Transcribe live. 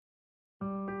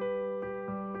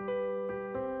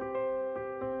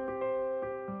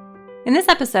In this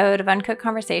episode of Uncooked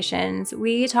Conversations,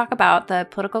 we talk about the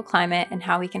political climate and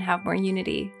how we can have more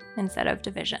unity instead of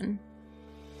division.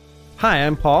 Hi,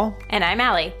 I'm Paul. And I'm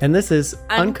Allie. And this is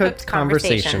Uncooked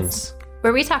Conversations,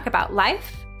 where we talk about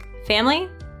life, family,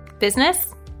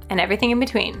 business, and everything in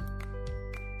between.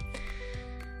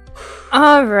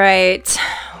 All right.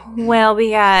 Well, we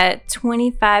got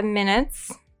 25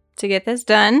 minutes to get this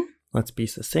done. Let's be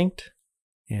succinct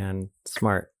and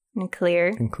smart And clear.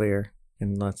 and clear.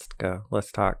 And let's go.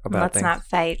 Let's talk about Let's things. not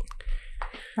fight,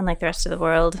 unlike the rest of the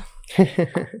world.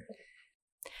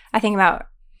 I think about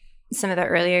some of the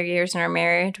earlier years in our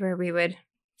marriage where we would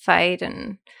fight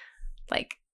and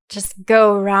like just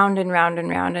go round and round and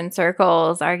round in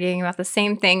circles, arguing about the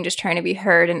same thing, just trying to be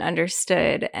heard and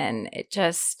understood. And it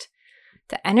just,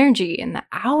 the energy and the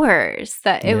hours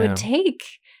that it would take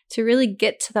to really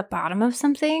get to the bottom of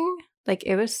something, like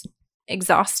it was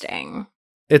exhausting.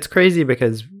 It's crazy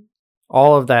because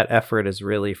all of that effort is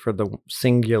really for the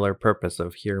singular purpose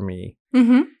of hear me.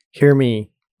 Mm-hmm. Hear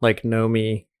me, like know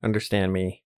me, understand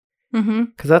me. Mm-hmm.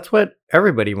 Because that's what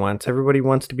everybody wants. Everybody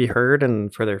wants to be heard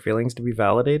and for their feelings to be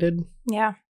validated.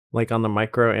 Yeah. Like on the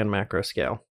micro and macro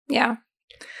scale. Yeah.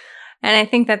 And I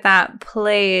think that that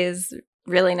plays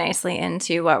really nicely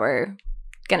into what we're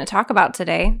going to talk about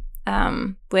today,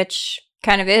 which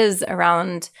kind of is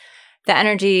around the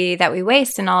energy that we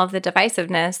waste and all of the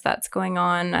divisiveness that's going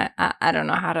on. I don't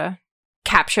know how to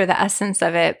capture the essence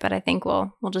of it, but I think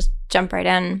we'll just jump right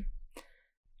in.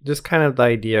 Just kind of the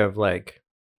idea of like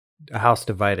a house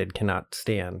divided cannot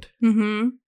stand. Mm-hmm.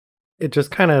 It just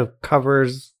kind of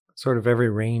covers sort of every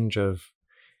range of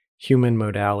human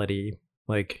modality,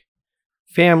 like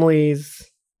families,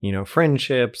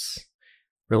 friendships,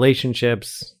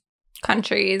 relationships,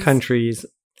 countries,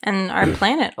 and our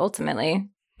planet ultimately.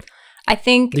 I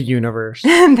think the universe.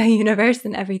 The universe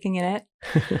and everything in it.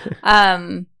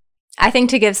 I think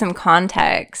to give some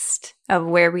context of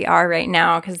where we are right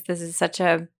now, because this is such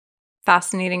a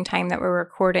fascinating time that we're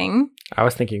recording. I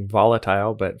was thinking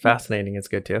volatile, but fascinating is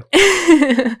good too.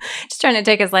 Just trying to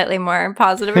take a slightly more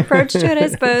positive approach to it, I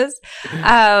suppose.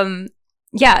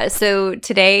 Yeah, so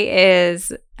today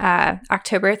is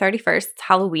October 31st. It's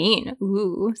Halloween.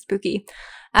 Ooh, spooky.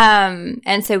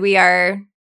 And so we are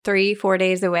 3-4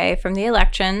 days away from the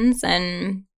elections,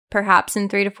 and perhaps in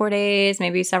 3 to 4 days,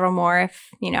 maybe several more, if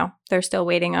they're still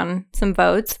waiting on some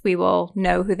votes, we will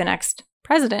know who the next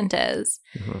president is.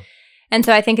 Mm-hmm. And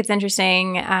so I think it's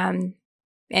interesting, and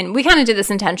we kind of did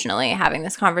this intentionally, having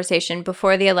this conversation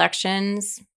before the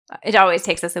elections. It always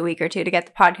takes us a week or two to get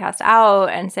the podcast out,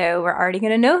 and so we're already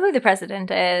going to know who the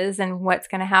president is and what's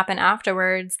going to happen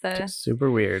afterwards. It's super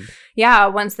weird. Yeah,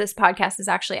 once this podcast is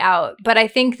actually out. But I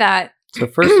think that so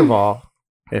first of all,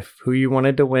 if who you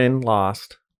wanted to win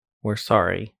lost, we're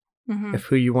sorry. Mm-hmm. If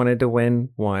who you wanted to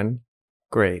win won,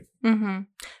 great. Mm-hmm.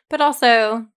 But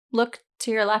also look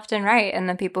to your left and right and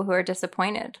the people who are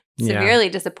disappointed, severely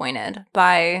disappointed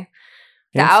by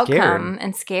the outcome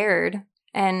and scared,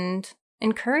 and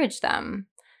encourage them.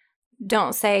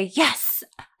 Don't say, yes,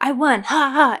 I won,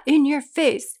 ha ha, in your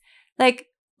face. Like,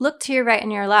 look to your right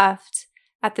and your left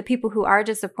at the people who are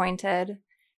disappointed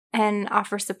and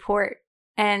offer support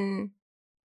and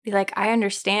be like, I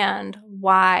understand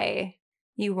why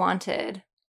you wanted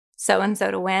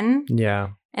so-and-so to win.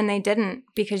 Yeah. And they didn't,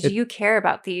 because you care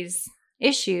about these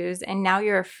issues and now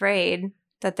you're afraid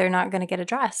that they're not going to get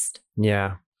addressed.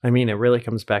 Yeah. I mean, it really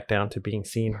comes back down to being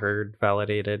seen, heard,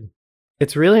 validated.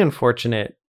 It's really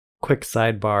unfortunate, quick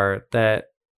sidebar, that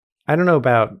I don't know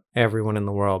about everyone in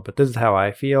the world, but this is how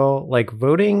I feel. Like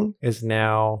voting is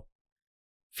now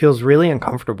feels really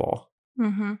uncomfortable.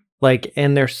 Mm-hmm. Like,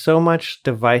 and there's so much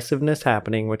divisiveness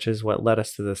happening, which is what led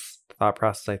us to this thought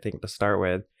process, I think, to start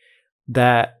with,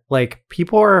 that like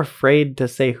people are afraid to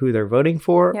say who they're voting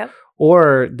for, yep.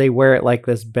 Or they wear it like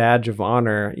this badge of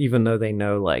honor, even though they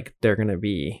know like they're going to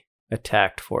be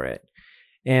attacked for it.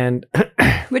 And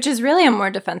which is really a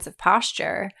more defensive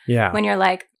posture. Yeah. When you're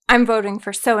like, I'm voting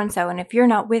for so-and-so, and if you're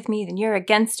not with me, then you're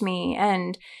against me.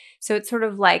 And so it's sort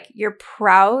of like you're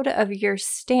proud of your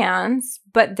stance,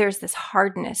 but there's this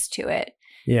hardness to it.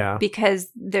 Yeah. Because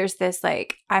there's this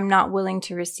like, I'm not willing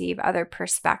to receive other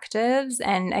perspectives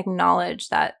and acknowledge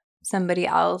that somebody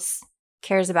else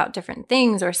cares about different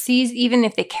things or sees, even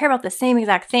if they care about the same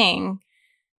exact thing,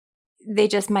 they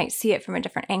just might see it from a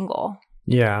different angle.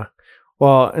 Yeah.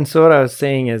 Well, and so what I was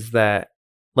saying is that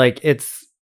like it's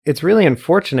really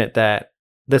unfortunate that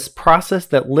this process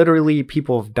that literally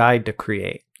people have died to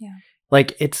create. Yeah.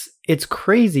 Like it's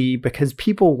crazy because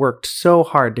people worked so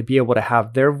hard to be able to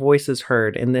have their voices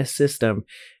heard in this system.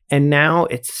 And now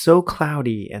it's so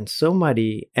cloudy and so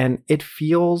muddy, and it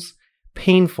feels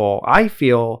painful. I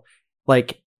feel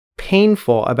like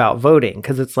painful about voting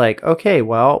because it's like, okay,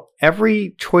 well,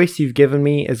 every choice you've given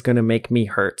me is going to make me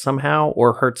hurt somehow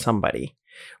or hurt somebody.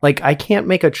 Like, I can't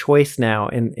make a choice now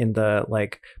in the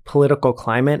like political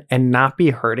climate and not be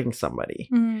hurting somebody.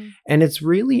 And it's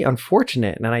really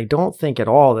unfortunate. And I don't think at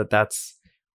all that that's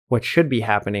what should be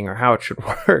happening or how it should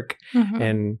work.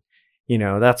 And, you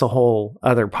know, that's a whole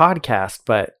other podcast,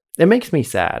 but it makes me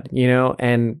sad, you know,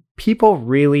 and people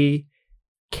really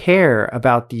care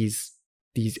about these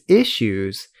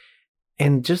issues,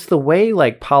 and just the way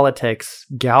like politics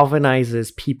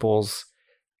galvanizes people's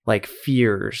like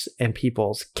fears and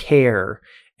people's care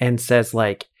and says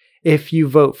like, if you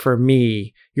vote for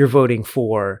me, you're voting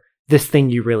for this thing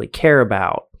you really care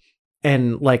about.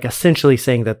 And like essentially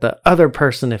saying that the other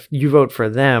person, if you vote for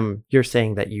them, you're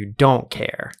saying that you don't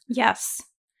care. Yes,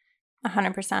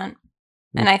 100%.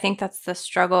 And I think that's the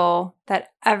struggle that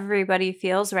everybody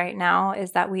feels right now,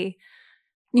 is that we,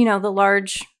 you know, the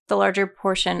larger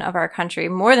portion of our country,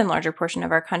 more than larger portion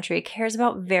of our country, cares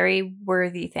about very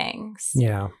worthy things.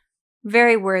 Yeah.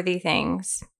 Very worthy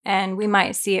things. And we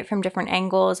might see it from different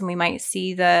angles, and we might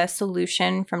see the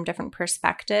solution from different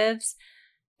perspectives.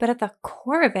 But at the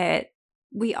core of it,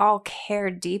 we all care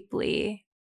deeply.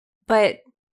 But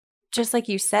just like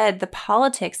you said, the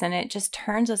politics in it just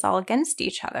turns us all against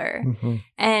each other.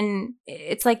 And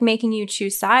it's like making you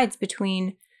choose sides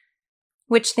between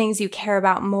which things you care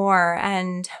about more.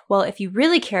 And, well, if you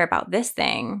really care about this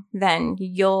thing, then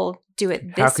you'll do it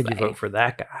this way. How could you vote for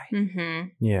that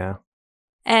guy? Yeah.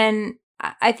 And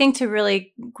I think to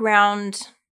really ground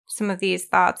some of these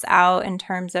thoughts out in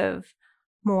terms of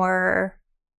more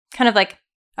kind of like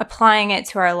applying it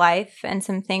to our life and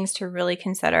some things to really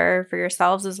consider for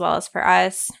yourselves as well as for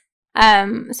us.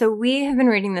 So we have been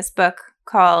reading this book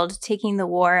called Taking the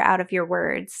War Out of Your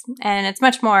Words. And it's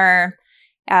much more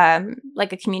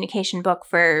like a communication book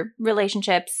for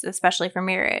relationships, especially for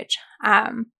marriage.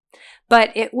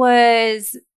 But it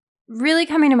was really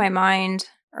coming to my mind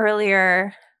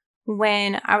earlier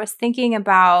when I was thinking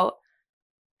about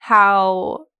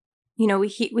how, you know,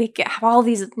 we have all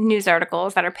these news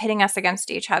articles that are pitting us against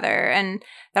each other and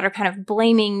that are kind of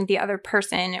blaming the other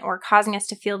person or causing us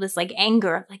to feel this like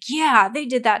anger of like, yeah, they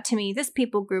did that to me, this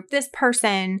people group, this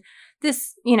person,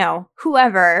 this, you know,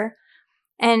 whoever.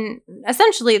 And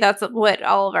essentially that's what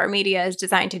all of our media is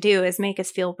designed to do, is make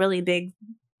us feel really big,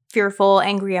 fearful,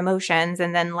 angry emotions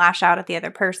and then lash out at the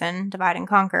other person, divide and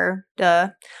conquer, duh.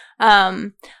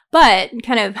 But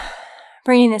kind of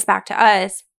bringing this back to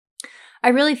us, I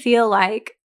really feel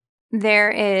like there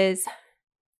is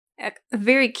a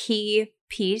very key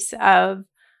piece of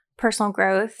personal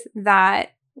growth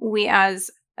that we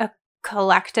as a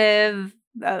collective,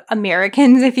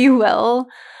 Americans, if you will,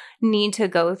 need to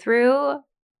go through,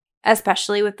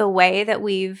 especially with the way that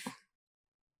we've,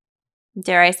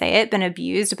 dare I say it, been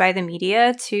abused by the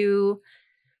media to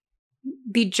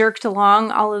be jerked along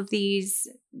all of these,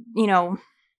 you know,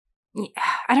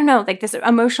 I don't know, like this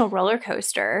emotional roller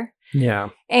coaster. Yeah.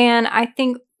 And I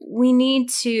think we need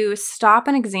to stop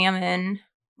and examine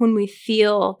when we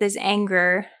feel this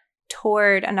anger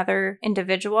toward another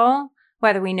individual,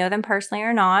 whether we know them personally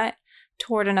or not,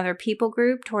 toward another people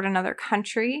group, toward another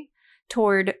country,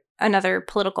 toward another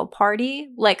political party,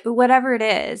 like whatever it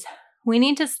is. We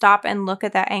need to stop and look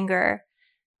at that anger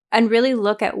and really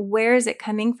look at where is it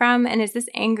coming from, and is this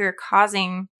anger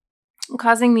causing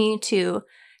me to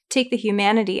take the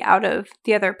humanity out of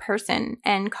the other person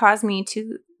and cause me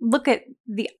to look at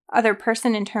the other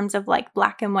person in terms of like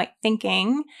black and white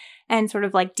thinking and sort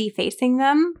of like defacing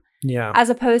them. Yeah. As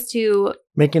opposed to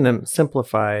making them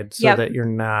simplified so that you're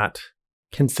not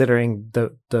considering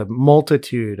the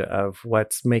multitude of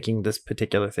what's making this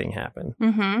particular thing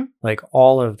happen. Like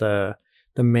all of the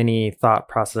many thought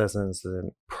processes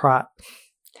and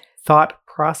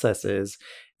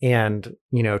and,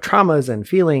 you know, traumas and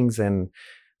feelings and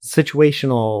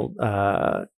situational,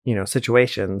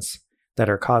 situations that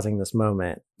are causing this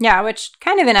moment. Yeah, which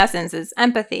kind of in essence is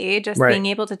empathy, just being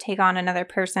able to take on another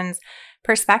person's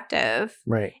perspective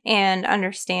and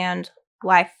understand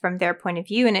life from their point of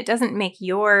view. And it doesn't make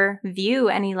your view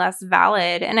any less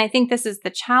valid. And I think this is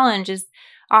the challenge, is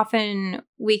often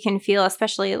we can feel,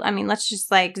 especially, I mean, let's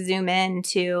just like zoom in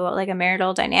to like a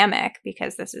marital dynamic,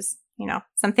 because this is, you know,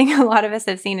 something a lot of us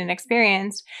have seen and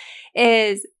experienced,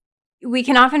 is we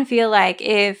can often feel like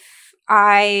if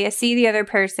I see the other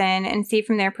person and see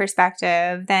from their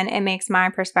perspective, then it makes my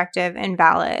perspective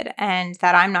invalid and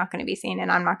that I'm not going to be seen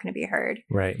and I'm not going to be heard.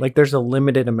 Right. Like there's a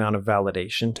limited amount of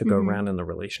validation to go around in the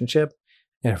relationship.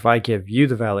 And if I give you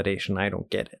the validation, I don't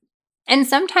get it. And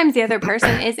sometimes the other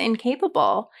person is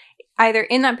incapable, either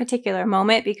in that particular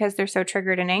moment because they're so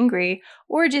triggered and angry,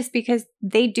 or just because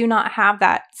they do not have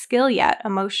that skill yet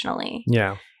emotionally.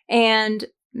 Yeah. And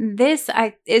this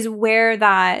is where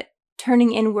that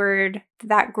turning inward,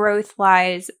 that growth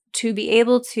lies, to be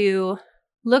able to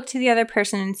look to the other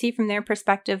person and see from their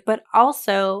perspective, but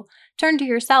also turn to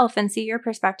yourself and see your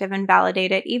perspective and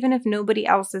validate it, even if nobody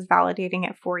else is validating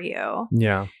it for you.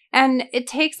 Yeah. And it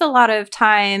takes a lot of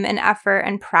time and effort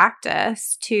and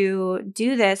practice to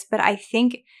do this. But I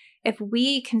think if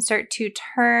we can start to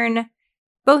turn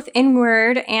both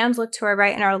inward and look to our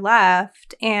right and our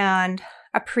left and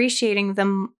appreciating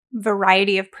the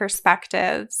variety of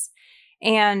perspectives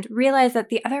and realize that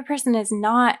the other person is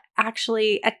not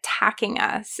actually attacking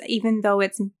us, even though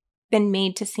it's been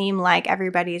made to seem like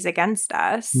everybody's against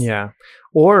us. Yeah.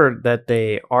 Or that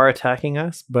they are attacking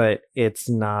us, but it's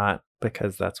not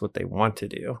because that's what they want to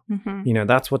do. Mm-hmm. You know,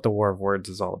 that's what the war of words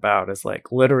is all about, is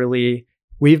like literally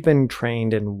we've been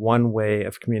trained in one way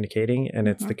of communicating, and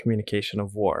it's the communication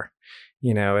of war.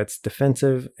 You know, it's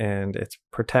defensive and it's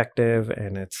protective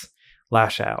and it's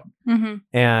lash out. Mm-hmm.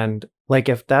 And like,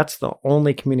 if that's the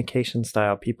only communication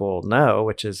style people know,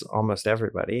 which is almost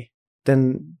everybody,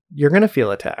 then you're going to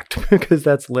feel attacked because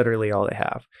that's literally all they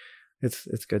have.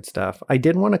 It's good stuff. I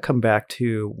did want to come back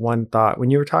to one thought. When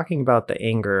you were talking about the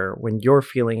anger, when you're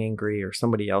feeling angry or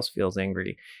somebody else feels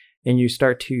angry, and you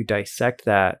start to dissect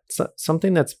that,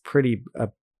 something that's pretty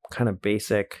kind of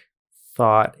basic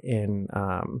thought in,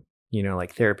 you know,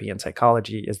 like therapy and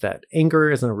psychology, is that anger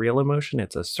isn't a real emotion.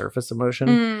 It's a surface emotion,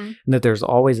 and that there's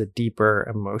always a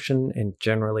deeper emotion, and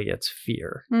generally it's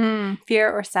fear.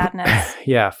 Fear or sadness.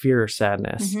 Yeah, fear or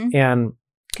sadness. And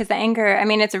because the anger, I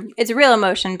mean, it's a real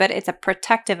emotion, but it's a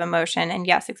protective emotion. And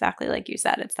yes, exactly like you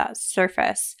said, it's that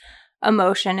surface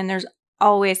emotion, and there's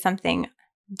always something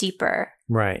deeper.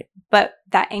 Right. But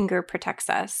that anger protects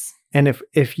us. And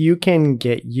if you can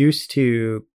get used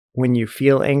to, when you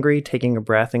feel angry, taking a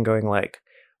breath and going like,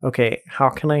 okay, how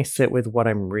can I sit with what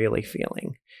I'm really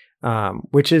feeling?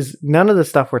 Which is, none of the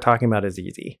stuff we're talking about is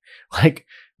easy. Like,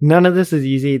 none of this is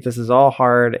easy. This is all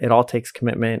hard. It all takes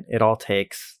commitment. It all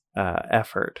takes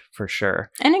effort, for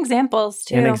sure. And examples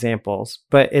too. And examples.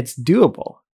 But it's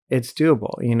doable. It's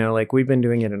doable. You know, like, we've been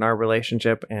doing it in our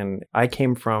relationship, and I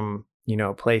came from, you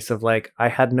know, a place of like, I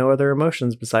had no other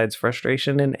emotions besides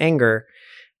frustration and anger,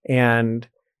 and,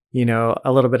 you know,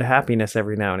 a little bit of happiness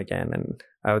every now and again. And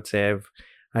I would say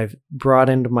I've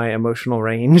broadened my emotional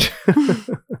range.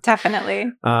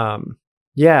 Definitely.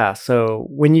 Yeah. So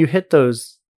when you hit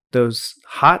those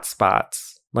hot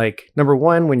spots, like, number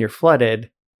one, when you're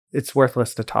flooded, it's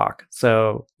worthless to talk.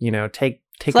 So, you know, take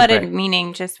flooded,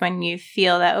 meaning just when you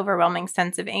feel that overwhelming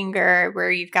sense of anger, where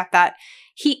you've got that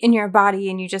heat in your body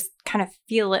and you just kind of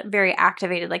feel it very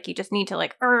activated, like you just need to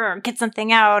like get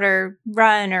something out or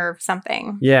run or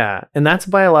something. Yeah. And that's a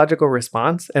biological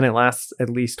response, and it lasts at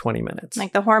least 20 minutes.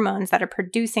 Like the hormones that are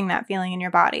producing that feeling in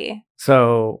your body.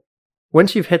 So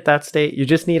once you've hit that state, you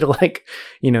just need to, like,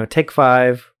 you know, take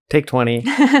 5, take 20,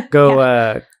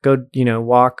 go, you know,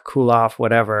 walk, cool off,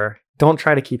 whatever. Don't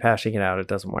try to keep hashing it out. It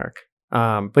doesn't work.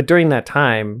 But during that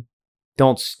time,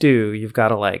 don't stew. You've got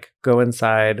to like go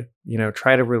inside, you know,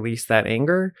 try to release that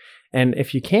anger. And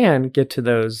if you can, get to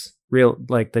those real,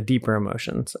 like the deeper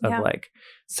emotions of like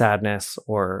sadness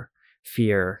or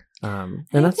fear. And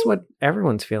that's what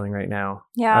everyone's feeling right now.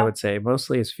 Yeah. I would say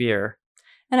mostly is fear.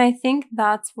 And I think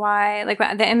that's why, like,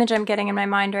 the image I'm getting in my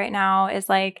mind right now is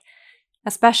like,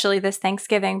 especially this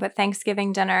Thanksgiving, but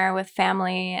Thanksgiving dinner with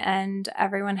family, and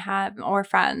everyone or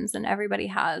friends, and everybody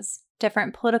has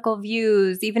different political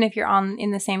views. Even if you're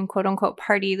in the same quote unquote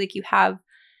party, like, you have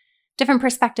different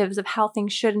perspectives of how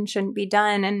things should and shouldn't be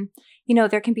done. And, you know,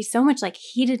 there can be so much like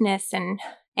heatedness and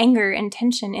anger and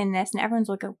tension in this. And everyone's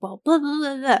like, well, blah, blah,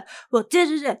 blah, blah. Well, da,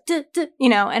 da, da, da, you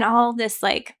know, and all this,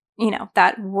 like, you know,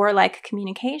 that warlike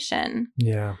communication.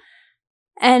 Yeah.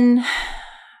 And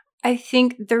I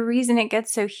think the reason it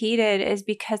gets so heated is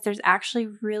because there's actually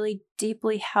really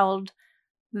deeply held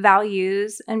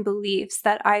values and beliefs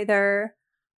that either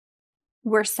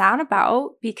we're sad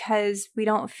about because we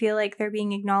don't feel like they're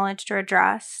being acknowledged or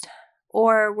addressed,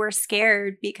 or we're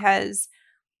scared because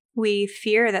we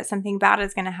fear that something bad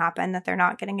is going to happen, that they're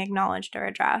not getting acknowledged or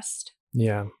addressed.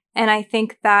 Yeah. And I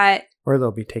think that... Or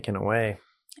they'll be taken away.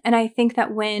 And I think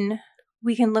that when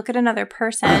we can look at another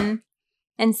person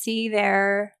and see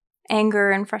their anger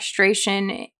and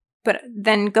frustration, but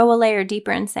then go a layer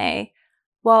deeper and say,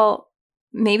 well,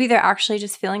 maybe they're actually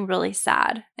just feeling really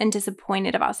sad and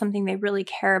disappointed about something they really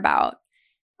care about.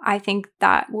 I think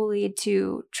that will lead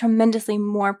to tremendously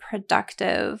more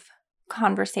productive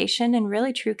conversation and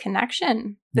really true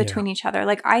connection between each other.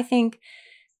 Like, I think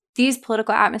these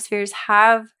political atmospheres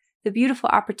have the beautiful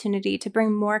opportunity to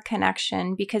bring more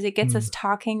connection because it gets us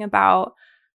talking about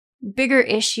bigger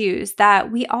issues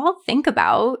that we all think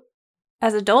about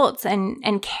as adults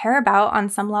and care about on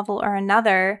some level or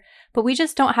another, but we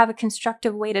just don't have a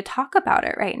constructive way to talk about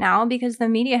it right now because the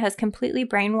media has completely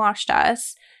brainwashed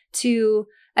us to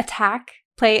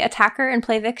play attacker and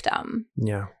play victim.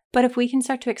 Yeah. But if we can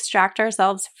start to extract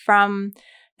ourselves from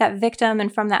that victim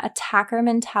and from that attacker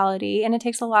mentality, and it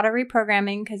takes a lot of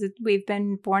reprogramming because we've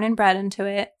been born and bred into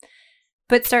it,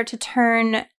 but start to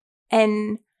turn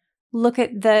and look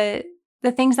at the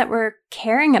things that we're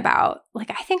caring about,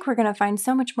 like, I think we're going to find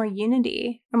so much more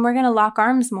unity and we're going to lock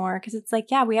arms more because it's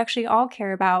like, yeah, we actually all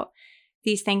care about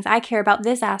these things. I care about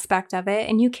this aspect of it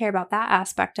and you care about that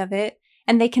aspect of it.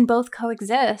 And they can both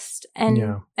coexist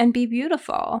and be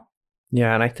beautiful.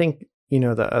 Yeah. And I think,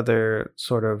 the other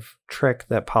sort of trick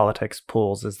that politics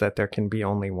pulls is that there can be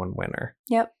only one winner.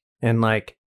 Yep. And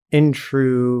like in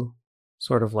true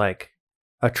sort of like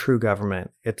a true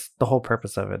government, it's the whole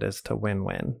purpose of it is to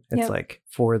win-win. It's like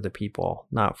for the people,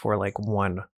 not for like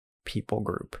one people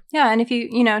group. Yeah. And if you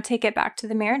take it back to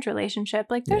the marriage relationship,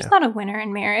 like there's not a winner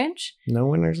in marriage. No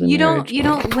winners in marriage. You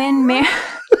don't win marriage.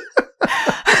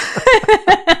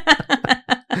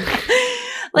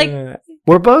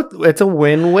 It's a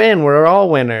win-win. We're all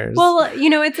winners. Well,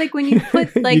 it's like when you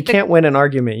put like you can't win an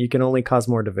argument. You can only cause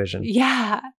more division.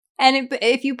 Yeah. And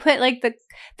if you put like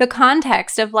the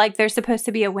context of like there's supposed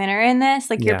to be a winner in this,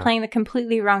 like you're playing the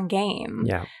completely wrong game.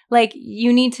 Yeah. Like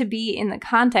you need to be in the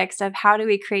context of how do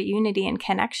we create unity and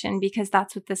connection, because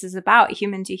that's what this is about,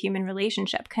 human to human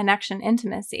relationship, connection,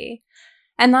 intimacy.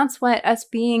 And that's what us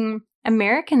being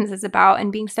Americans is about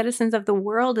and being citizens of the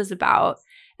world is about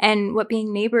and what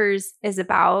being neighbors is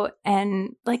about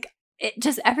and like it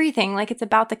just everything, like it's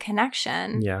about the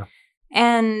connection. Yeah.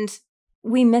 And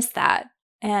we miss that.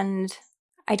 And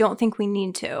I don't think we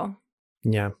need to.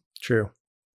 Yeah, true.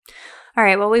 All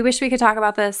right. Well, we wish we could talk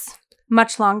about this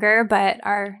much longer, but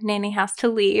our nanny has to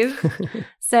leave.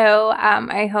 So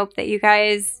I hope that you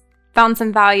guys found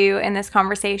some value in this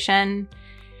conversation.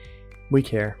 We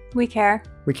care. We care.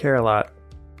 We care a lot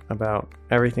about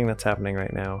everything that's happening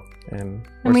right now. And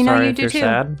we know sorry you if do you're too.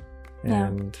 Sad.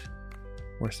 And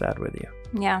we're sad with you.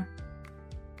 Yeah.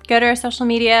 Go to our social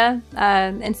media,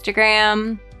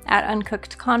 Instagram,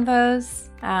 @Uncooked Convos.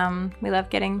 We love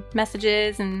getting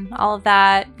messages and all of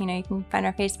that. You can find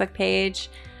our Facebook page.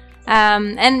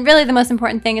 And really the most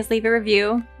important thing is leave a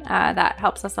review. That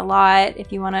helps us a lot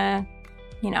if you want to,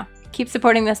 keep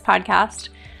supporting this podcast.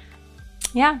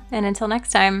 Yeah. And until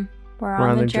next time, we're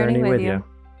on the journey with you.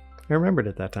 I remembered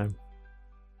it that time.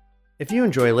 If you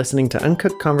enjoy listening to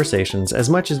Uncooked Conversations as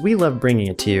much as we love bringing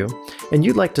it to you, and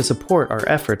you'd like to support our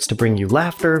efforts to bring you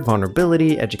laughter,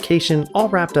 vulnerability, education, all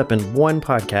wrapped up in one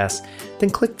podcast,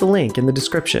 then click the link in the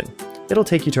description. It'll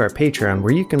take you to our Patreon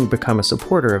where you can become a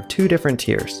supporter of 2 different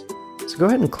tiers. So go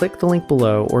ahead and click the link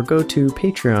below or go to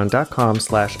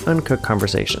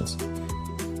patreon.com/uncookedconversations.